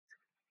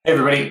Hey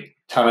everybody,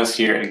 Thomas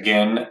here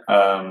again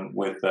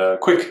with a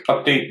quick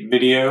update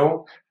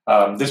video.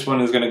 This one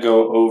is going to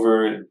go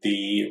over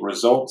the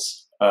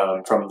results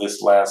from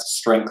this last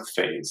strength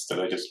phase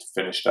that I just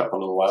finished up a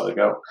little while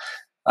ago.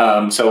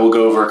 So we'll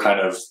go over kind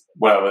of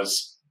what I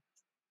was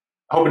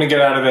hoping to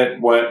get out of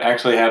it, what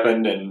actually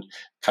happened, and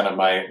kind of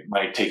my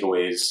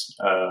takeaways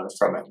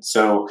from it.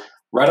 So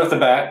right off the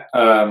bat,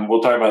 we'll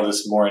talk about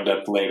this more in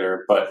depth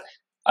later, but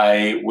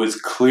I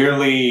was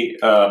clearly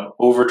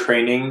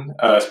overtraining,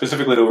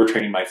 specifically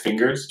overtraining my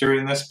fingers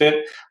during this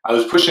bit. I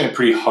was pushing it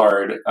pretty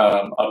hard,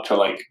 up to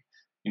like,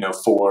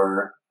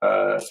 4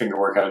 finger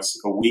workouts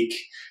a week.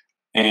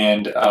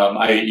 And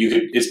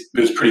it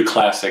was pretty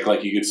classic.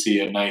 Like you could see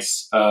a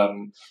nice,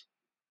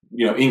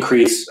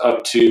 increase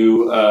up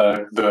to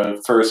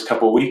the first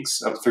couple of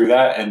weeks up through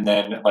that, and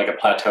then like a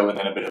plateau and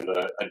then a bit of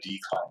a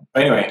decline.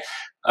 But anyway,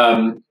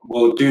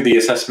 we'll do the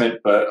assessment,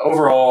 but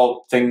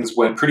overall things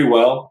went pretty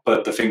well,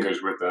 but the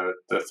fingers were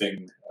the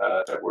thing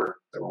that were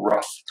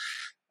rough.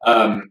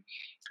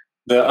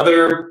 The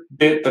other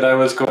bit that I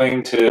was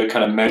going to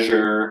kind of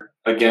measure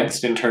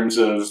against in terms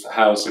of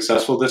how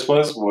successful this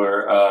was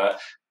were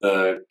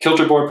the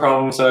kilter board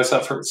problems that I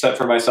set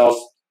for myself.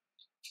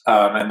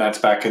 And that's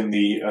back in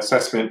the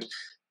assessment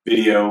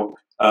video.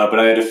 But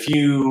I had a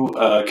few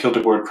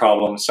kilter board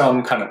problems,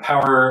 some kind of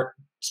power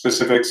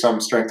specific,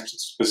 some strength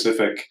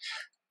specific.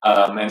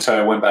 And so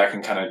I went back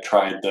and kind of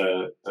tried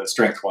the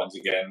strength ones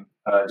again,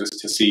 just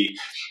to see.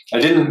 I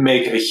didn't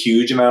make a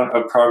huge amount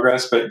of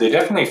progress, but they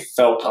definitely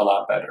felt a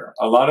lot better.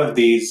 A lot of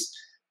these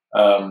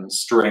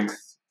strength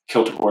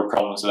kilter board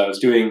problems that I was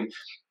doing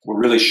were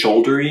really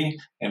shouldery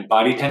and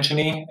body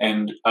tensiony,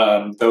 and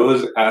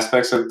those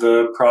aspects of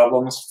the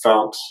problems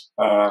felt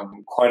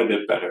quite a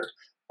bit better.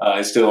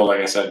 I still,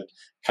 like I said,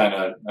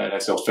 I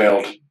still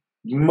failed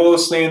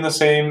mostly in the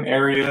same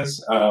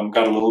areas,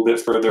 got a little bit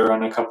further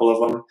on a couple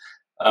of them,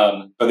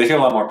 but they feel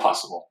a lot more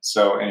possible.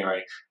 So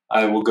anyway,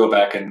 I will go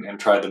back and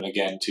try them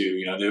again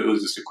too. It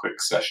was just a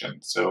quick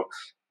session. So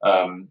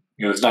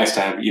it was nice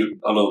to have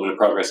a little bit of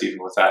progress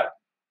even with that.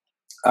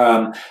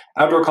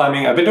 Outdoor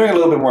climbing, I've been doing a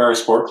little bit more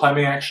sport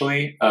climbing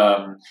actually,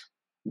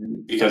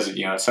 because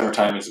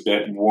summertime is a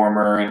bit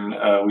warmer, and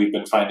we've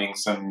been finding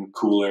some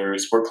cooler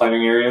sport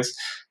climbing areas,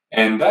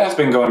 and that has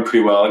been going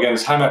pretty well. Again,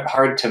 it's kind of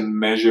hard to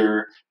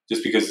measure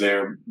just because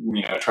they're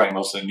trying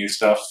mostly new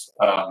stuff,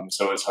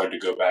 so it's hard to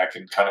go back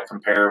and kind of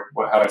compare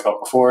how I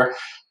felt before,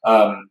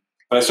 but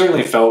I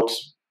certainly felt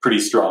pretty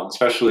strong,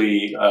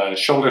 especially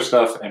shoulder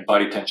stuff and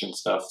body tension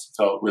stuff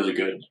felt really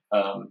good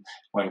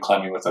when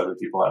climbing with other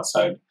people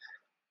outside.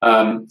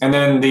 And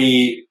then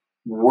the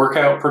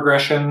workout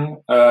progression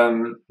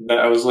that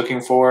I was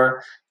looking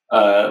for,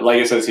 like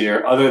it says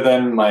here, other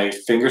than my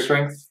finger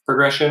strength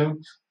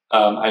progression,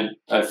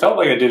 I felt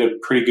like I did a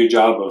pretty good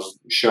job of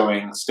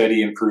showing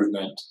steady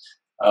improvement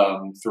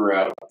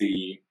throughout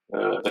the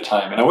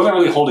time, and I wasn't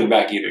really holding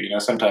back either.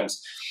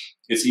 Sometimes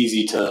it's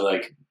easy to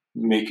like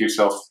make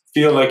yourself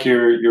feel like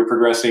you're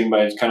progressing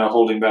by kind of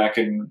holding back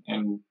and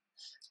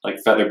like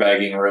feather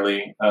bagging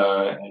early,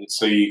 and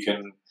so you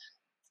can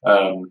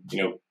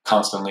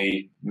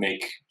constantly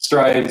make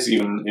strides,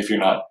 even if you're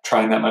not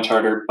trying that much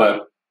harder.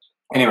 But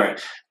anyway,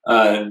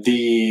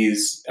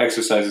 these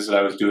exercises that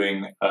I was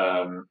doing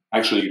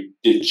actually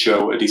did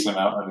show a decent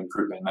amount of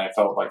improvement, and I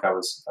felt like I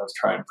was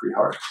trying pretty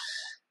hard.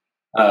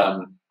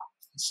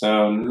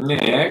 So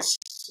next,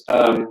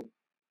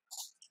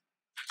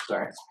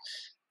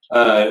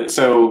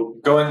 so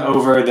going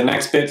over the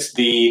next bits,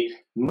 the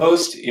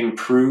most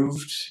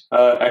improved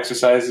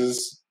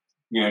exercises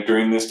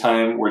during this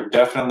time were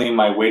definitely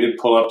my weighted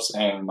pull-ups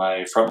and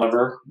my front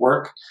lever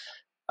work.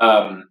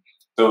 The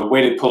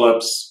weighted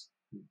pull-ups,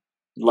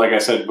 like I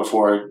said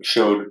before,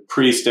 showed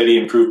pretty steady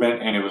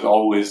improvement, and it was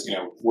always,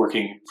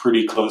 working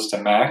pretty close to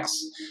max.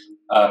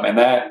 And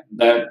that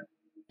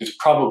is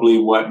probably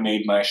what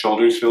made my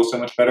shoulders feel so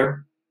much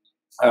better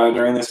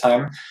during this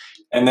time.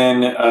 And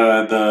then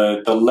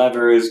the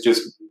lever is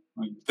just,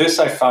 this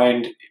I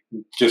find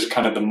just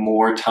kind of the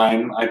more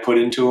time I put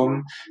into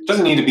them. It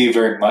doesn't need to be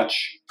very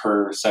much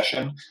per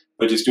session,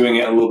 but just doing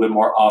it a little bit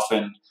more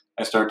often,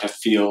 I start to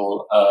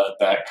feel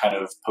that kind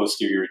of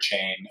posterior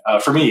chain.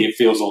 For me, it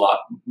feels a lot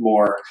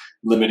more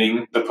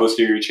limiting, the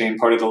posterior chain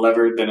part of the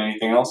lever, than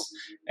anything else.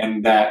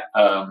 And that,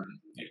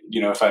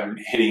 if I'm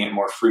hitting it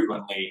more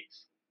frequently,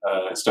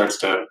 it starts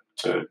to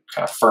kind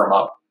of firm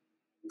up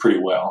pretty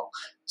well.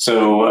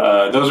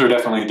 So those are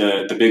definitely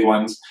the big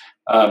ones.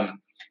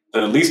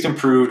 The least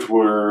improved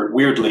were,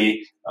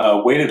 weirdly,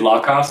 weighted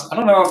lock-offs. I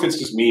don't know if it's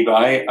just me, but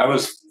I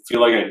always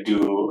feel like I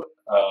do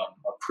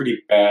a pretty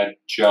bad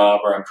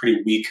job, or I'm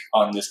pretty weak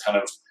on this kind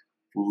of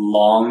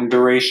long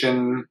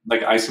duration,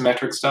 like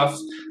isometric stuff.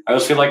 I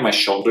always feel like my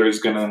shoulder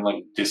is gonna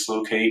like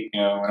dislocate,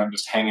 when I'm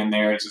just hanging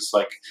there. It's just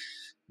like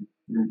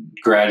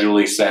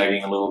gradually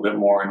sagging a little bit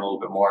more and a little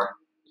bit more.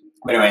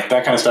 But anyway,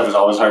 that kind of stuff is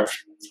always hard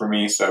for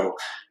me, so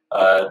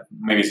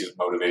maybe it's just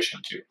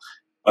motivation too.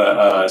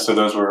 But so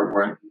those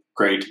weren't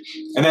great.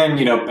 And then,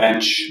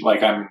 bench,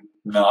 like I'm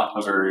not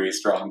a very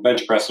strong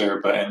bench presser,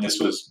 and this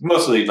was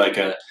mostly like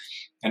a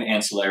an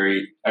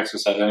ancillary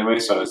exercise anyway,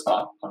 so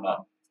I'm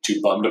not too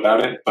bummed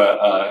about it.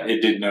 But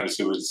it did notice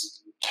it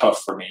was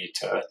tough for me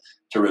to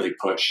really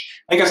push.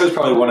 I guess that's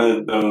probably one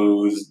of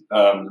those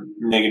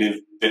negative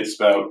bits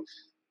about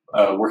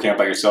working out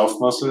by yourself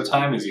most of the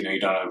time is, you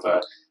don't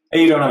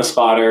have a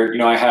spotter.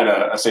 I had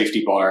a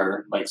safety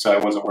bar, so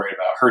I wasn't worried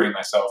about hurting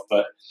myself,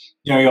 but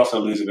you also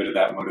lose a bit of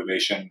that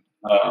motivation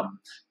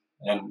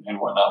and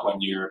whatnot when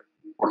you're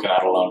working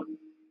out alone.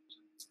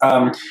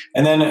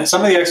 And then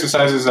some of the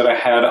exercises that I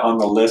had on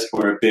the list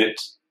were a bit,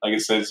 like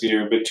it says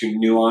here, a bit too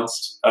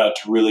nuanced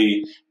to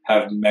really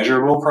have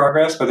measurable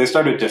progress, but they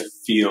started to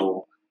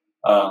feel,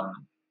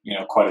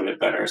 quite a bit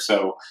better.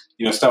 So,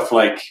 stuff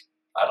like,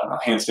 I don't know,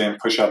 handstand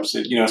push-ups,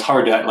 it's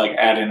hard to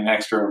add in an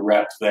extra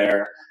rep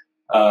there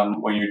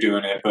when you're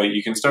doing it, but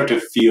you can start to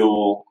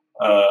feel,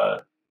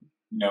 a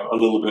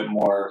little bit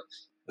more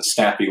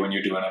snappy when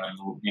you're doing them, and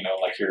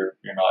like you're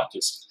not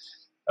just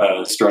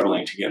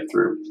struggling to get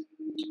through.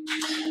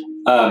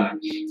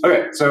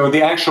 Okay, so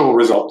the actual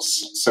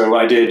results. So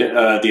I did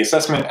the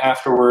assessment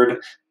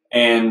afterward,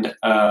 and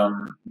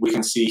we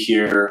can see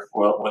here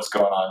what's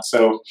going on.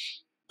 So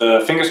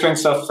the finger strength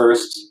stuff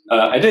first,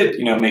 I did,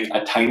 make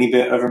a tiny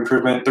bit of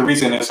improvement. The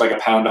reason it's like a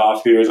pound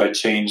off here is I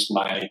changed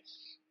my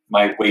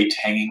weight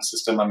hanging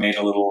system. I made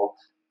a little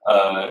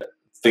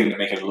thing to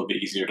make it a little bit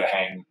easier to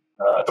hang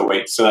the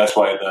weights. So that's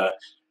why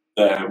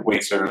the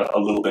weights are a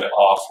little bit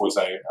off, was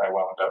I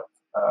wound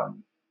up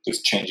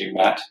just changing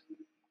that.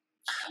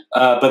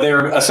 But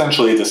they're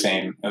essentially the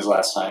same as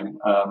last time.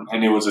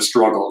 And it was a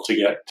struggle to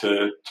get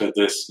to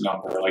this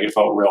number. It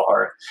felt real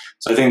hard.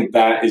 So I think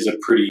that is a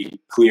pretty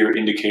clear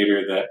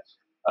indicator that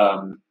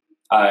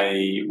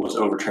I was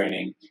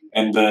overtraining.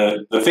 And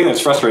the thing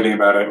that's frustrating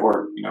about it,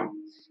 or,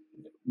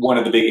 one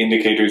of the big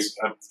indicators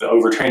of the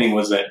overtraining,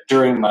 was that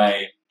during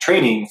my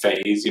training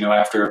phase,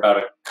 after about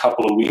a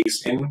couple of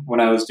weeks in,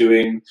 when I was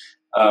doing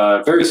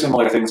very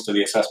similar things to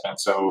the assessment,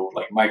 so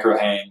like micro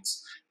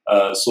hangs,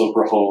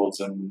 sloper holds,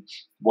 and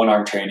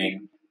one-arm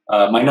training,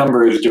 my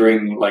numbers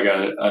during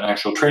an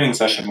actual training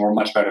session were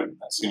much better than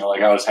this.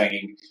 I was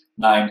hanging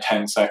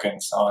 9-10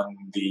 seconds on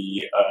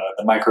the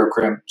micro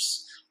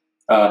crimps.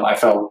 I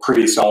felt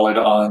pretty solid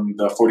on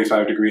the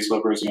 45-degree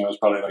slopers. It was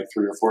probably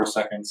 3 or 4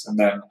 seconds. And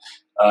then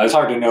it's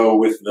hard to know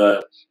with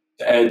the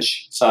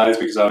edge size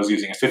because I was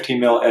using a 15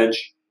 mil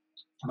edge.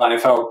 But I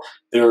felt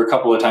there were a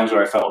couple of times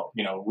where I felt,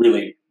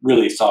 really,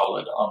 really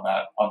solid on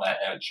that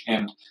edge.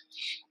 And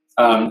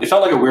it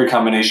felt like a weird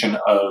combination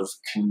of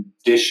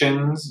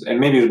conditions, and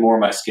maybe it was more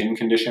my skin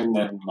condition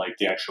than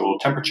the actual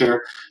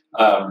temperature.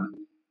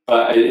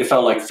 But it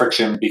felt like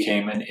friction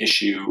became an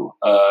issue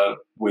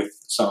with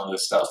some of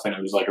this stuff, and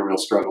it was a real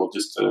struggle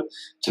just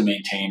to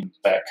maintain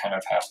that kind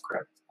of half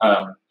grip.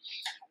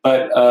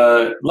 But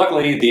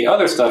luckily, the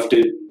other stuff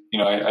did.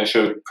 I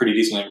showed pretty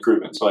decent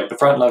improvement. So the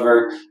front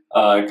lever,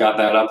 got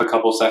that up a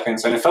couple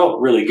seconds, and it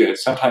felt really good.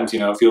 Sometimes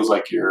it feels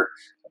like you're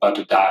about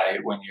to die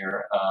when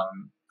you're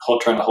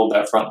trying to hold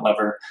that front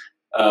lever.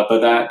 But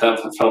that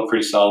felt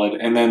pretty solid.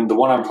 And then the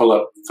one-arm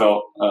pull-up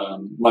felt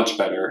much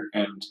better.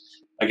 And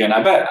again,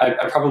 I bet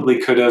I probably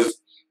could have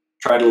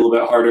tried a little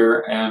bit harder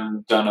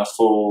and done a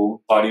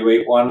full body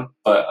weight one.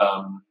 But,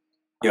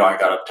 I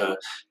got up to,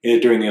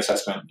 during the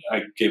assessment,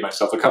 I gave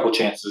myself a couple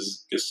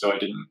chances just so I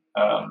didn't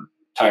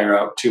tire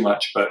out too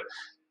much. But,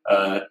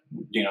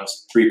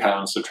 3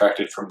 pounds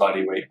subtracted from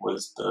body weight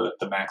was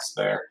the max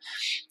there.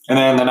 And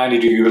then the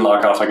 90-degree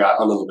lock off, I got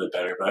a little bit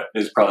better, but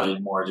it's probably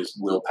more just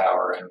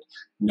willpower and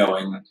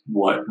knowing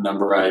what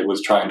number I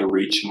was trying to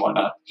reach and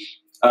whatnot.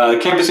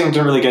 Canvassing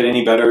didn't really get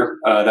any better.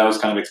 That was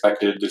kind of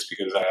expected just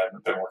because I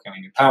hadn't been working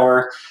any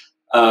power.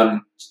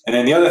 And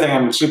then the other thing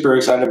I'm super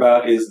excited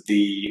about is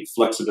the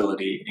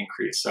flexibility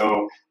increase.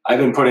 So I've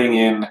been putting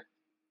in,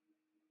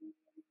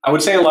 I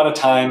would say a lot of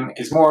time.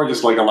 It's more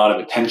just a lot of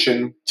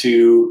attention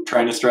to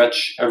trying to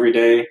stretch every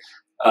day.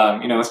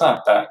 It's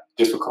not that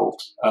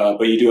difficult,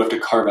 but you do have to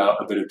carve out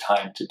a bit of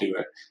time to do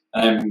it.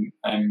 And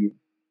I'm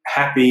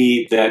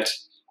happy that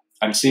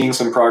I'm seeing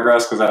some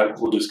progress because that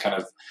will just kind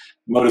of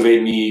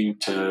motivate me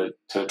to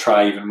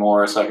try even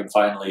more so I can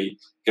finally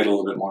get a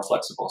little bit more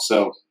flexible.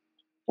 So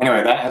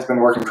anyway, that has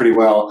been working pretty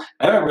well.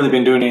 I haven't really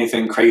been doing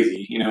anything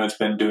crazy. It's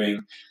been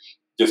doing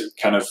just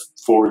kind of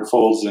forward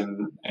folds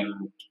and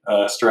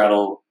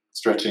straddle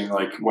stretching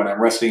when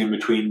I'm resting in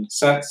between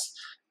sets.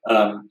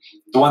 The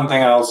one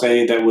thing I'll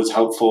say that was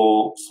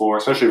helpful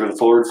especially for the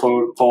forward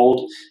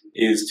fold,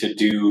 is to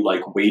do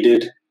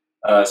weighted.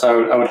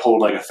 So I would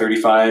hold a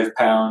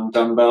 35-pound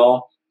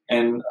dumbbell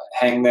and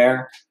hang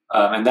there.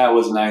 And that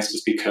was nice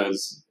just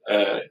because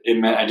it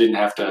meant I didn't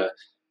have to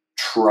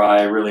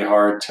try really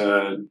hard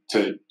to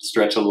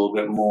stretch a little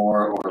bit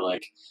more or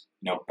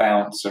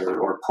bounce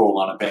or pull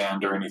on a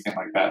band or anything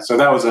like that. So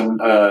that was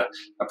a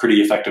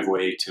pretty effective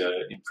way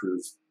to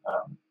improve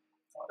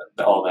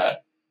all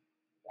that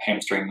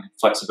hamstring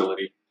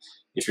flexibility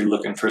if you're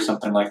looking for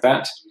something like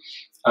that.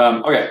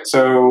 Okay,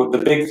 so the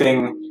big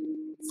thing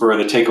for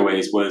the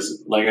takeaways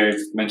was, like I've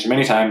mentioned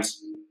many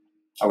times,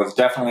 I was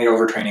definitely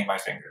overtraining my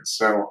fingers.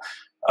 So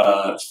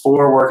 4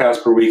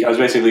 workouts per week, I was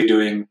basically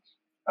doing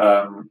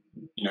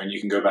you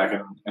can go back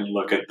and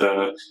look at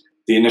the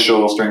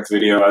initial strength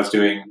video. I was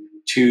doing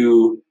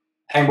 2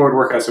 hangboard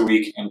workouts a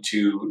week and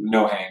 2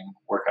 no hang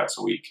workouts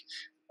a week.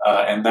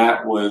 And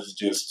that was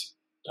just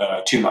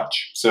too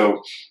much.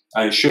 So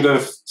I should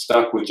have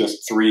stuck with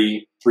just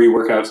three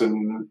workouts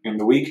in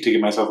the week to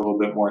give myself a little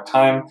bit more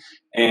time.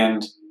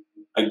 And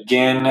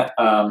again,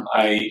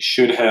 I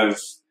should have,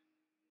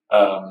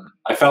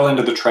 I fell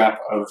into the trap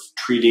of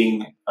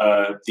treating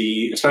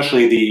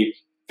especially the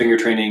finger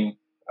training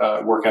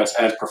workouts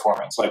as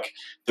performance. Like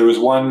there was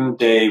one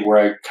day where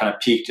I kind of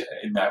peaked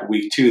in that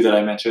week 2 that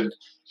I mentioned,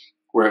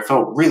 where I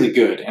felt really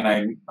good, and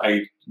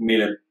I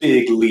made a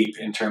big leap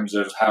in terms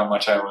of how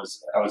much I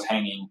was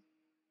hanging.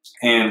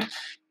 And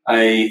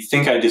I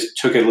think I just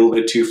took it a little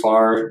bit too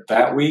far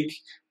that week.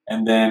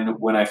 And then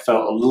when I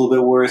felt a little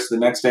bit worse the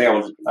next day, I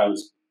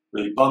was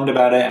really bummed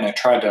about it, and I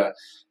tried to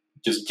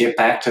just get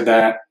back to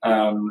that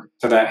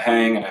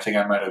hang. And I think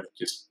I might have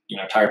just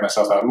tired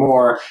myself out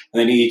more.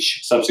 And then each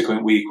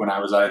subsequent week, when I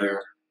was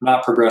either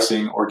not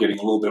progressing or getting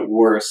a little bit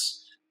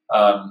worse,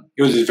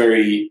 it was just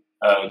very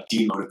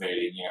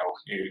demotivating.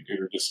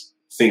 You're just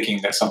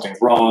thinking that something's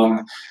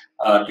wrong.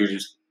 You're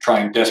just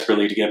trying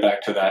desperately to get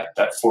back to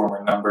that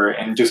former number,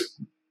 and just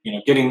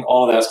getting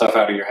all of that stuff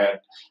out of your head,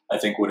 I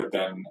think would have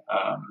been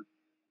a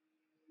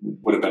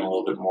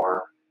little bit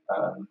more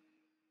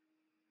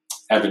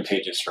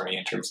advantageous for me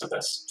in terms of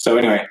this. So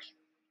anyway,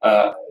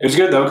 it was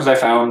good though, because I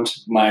found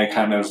my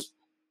kind of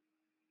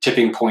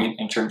tipping point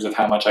in terms of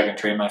how much I can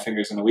train my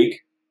fingers in a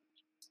week.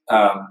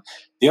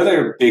 The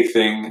other big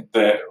thing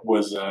that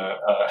was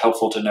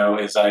helpful to know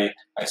is I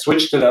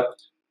switched it up,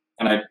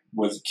 and I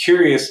was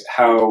curious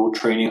how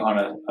training on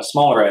a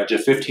smaller edge, a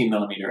 15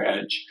 millimeter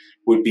edge,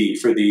 would be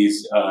for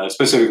these,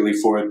 specifically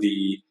for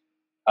the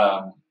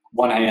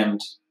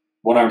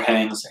one-arm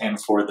hangs and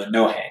for the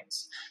no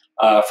hangs.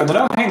 For the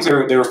no hangs,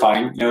 they were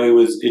fine.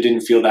 It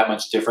didn't feel that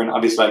much different.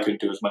 Obviously, I couldn't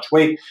do as much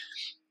weight,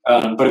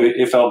 but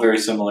it felt very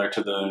similar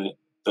to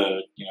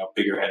the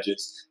bigger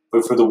edges.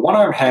 But for the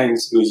one-arm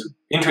hangs, it was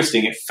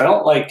interesting. It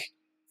felt like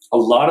a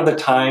lot of the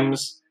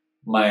times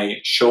my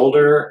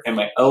shoulder and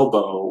my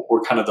elbow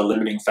were kind of the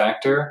limiting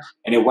factor,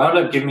 and it wound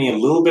up giving me a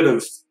little bit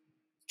of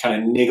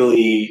kind of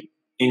niggly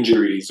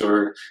injuries,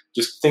 or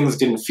just things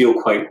didn't feel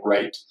quite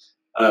right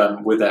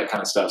with that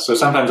kind of stuff. So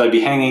sometimes I'd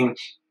be hanging,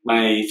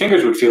 my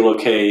fingers would feel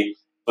okay,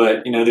 but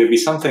there'd be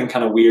something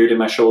kind of weird in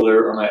my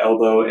shoulder or my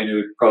elbow, and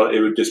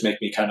it would just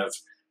make me kind of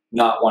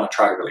not want to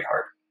try really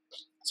hard.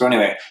 So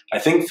anyway, I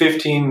think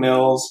 15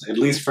 mils, at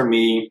least for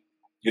me,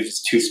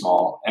 is too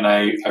small, and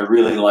I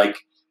really like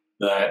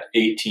that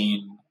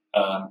 18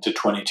 to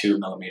 22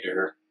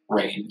 millimeter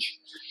range.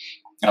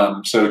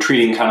 So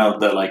treating kind of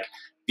the like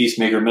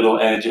Beastmaker middle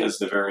edge as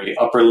the very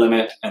upper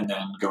limit, and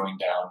then going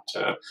down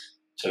to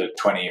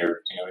 20,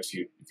 or if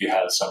you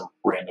have some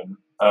random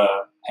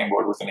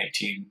hangboard with an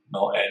 18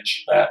 mil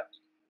edge.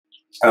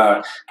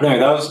 But anyway,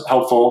 that was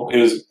helpful. It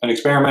was an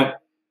experiment.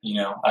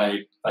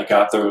 I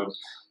got the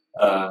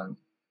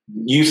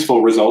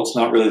useful results,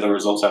 not really the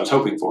results I was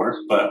hoping for,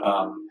 but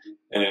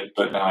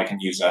now I can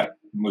use that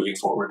moving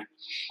forward.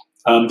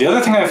 The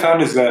other thing I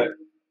found is that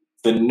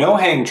the no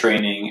hang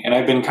training, and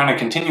I've been kind of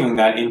continuing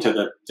that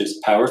into this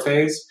power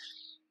phase,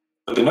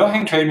 but the no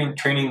hang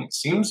training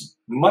seems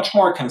much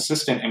more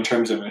consistent in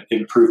terms of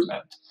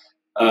improvement.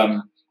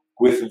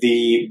 With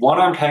the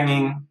one-armed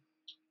hanging,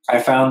 I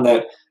found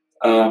that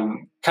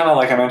kind of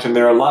like I mentioned,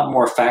 there are a lot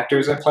more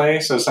factors at play.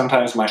 So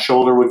sometimes my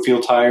shoulder would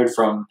feel tired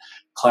from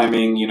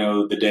climbing,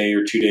 the day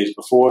or 2 days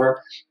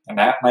before, and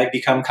that might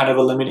become kind of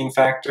a limiting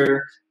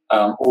factor.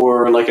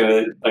 Or like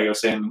I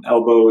was saying, an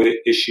elbow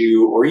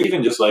issue, or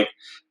even just like,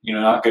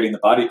 not getting the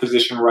body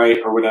position right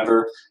or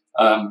whatever.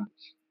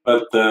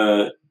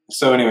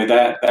 So anyway,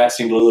 that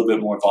seemed a little bit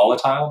more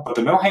volatile, but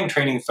the no hang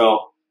training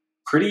felt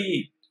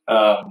pretty,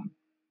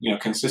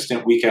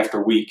 consistent week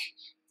after week.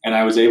 And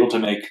I was able to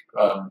make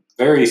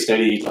very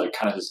steady, like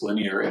kind of this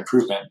linear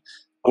improvement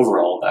over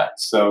all of that.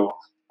 So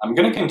I'm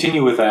going to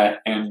continue with that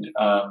and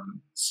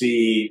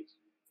see,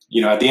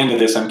 at the end of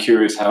this, I'm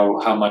curious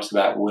how much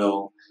that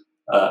will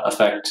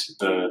affect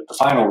the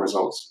final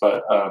results.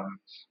 But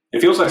it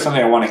feels like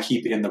something I want to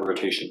keep in the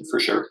rotation for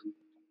sure.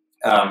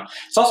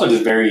 It's also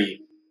just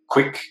very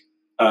quick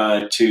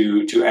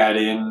to add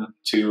in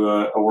to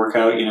a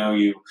workout.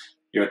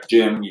 You're at the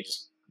gym, you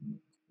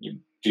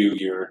do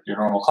your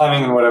normal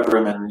climbing and whatever,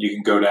 and then you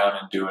can go down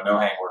and do a no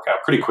hang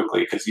workout pretty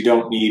quickly, because you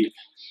don't need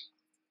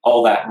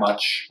all that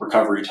much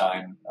recovery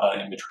time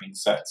in between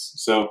sets.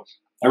 So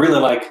I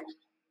really like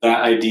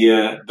that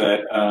idea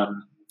that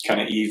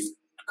kind of Eve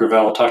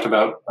Gravel talked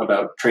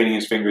about training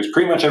his fingers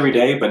pretty much every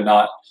day, but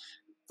not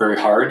very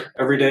hard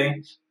every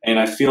day. And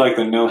I feel like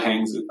the no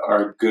hangs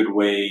are a good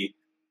way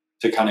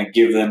to kind of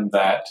give them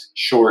that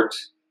short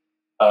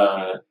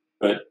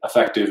but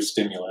effective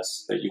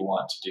stimulus that you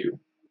want to do.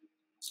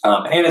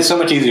 And it's so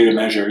much easier to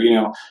measure.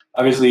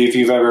 Obviously, if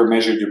you've ever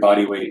measured your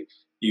body weight,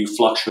 you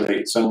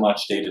fluctuate so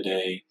much day to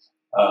day,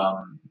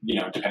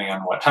 depending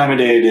on what time of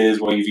day it is,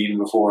 what you've eaten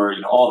before,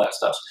 all that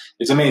stuff.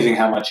 It's amazing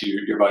how much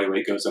your body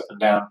weight goes up and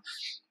down.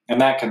 And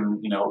that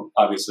can,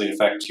 obviously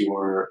affect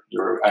your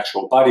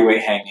actual body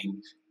weight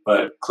hanging,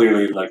 but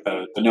clearly like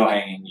the no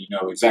hanging, you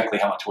know exactly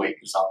how much weight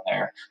is on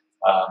there.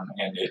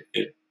 And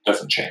it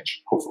doesn't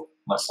change, hopefully,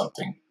 unless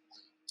something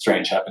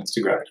strange happens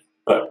to gravity.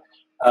 But,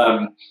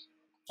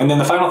 and then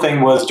the final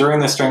thing was during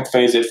the strength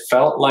phase, it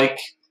felt like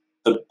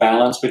the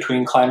balance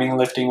between climbing and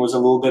lifting was a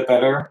little bit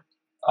better.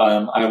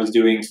 I was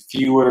doing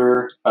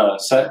fewer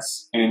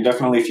sets and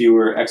definitely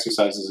fewer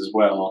exercises as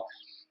well.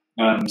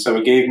 So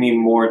it gave me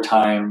more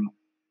time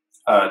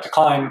to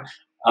climb,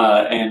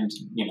 and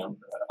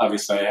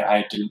obviously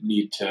I didn't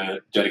need to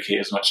dedicate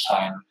as much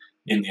time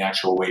in the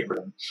actual weight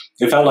room.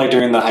 It felt like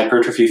during the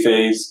hypertrophy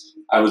phase,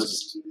 I was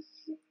just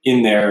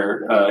in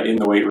there in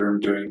the weight room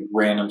doing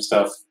random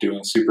stuff,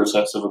 doing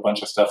supersets of a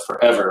bunch of stuff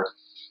forever,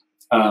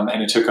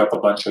 and it took up a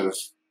bunch of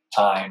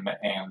time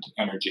and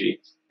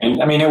energy.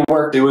 And I mean, it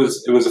worked. It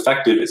was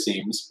effective, it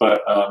seems,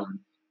 but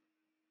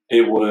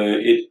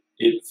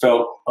it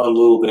felt a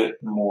little bit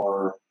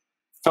more,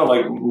 felt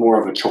like more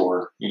of a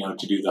chore,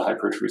 to do the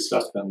hypertrophy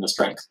stuff than the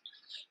strength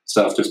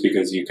stuff, just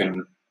because you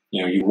can,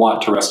 you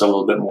want to rest a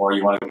little bit more,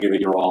 you want to give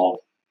it your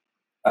all,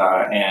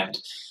 and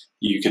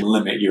you can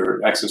limit your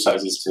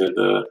exercises to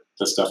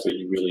the stuff that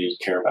you really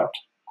care about.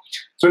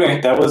 So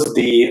anyway, that was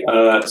the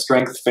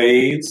strength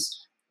phase.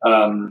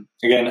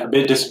 Again, a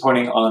bit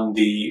disappointing on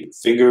the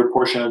finger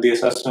portion of the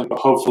assessment, but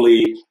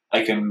hopefully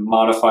I can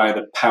modify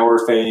the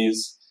power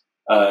phase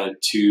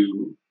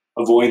to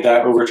avoid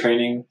that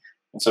overtraining.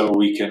 And so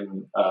we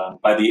can,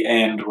 by the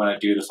end, when I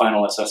do the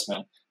final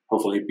assessment,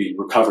 hopefully be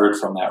recovered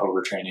from that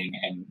overtraining,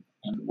 and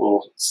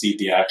we'll see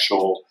the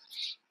actual,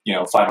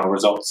 final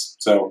results.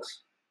 So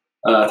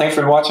thanks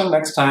for watching.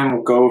 Next time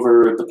we'll go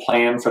over the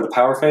plan for the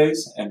power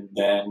phase, and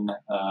then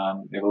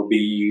it'll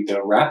be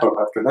the wrap up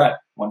after that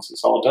once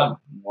it's all done.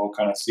 We'll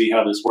kind of see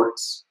how this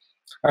works.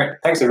 All right.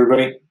 Thanks,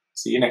 everybody.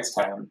 See you next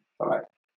time. Bye-bye.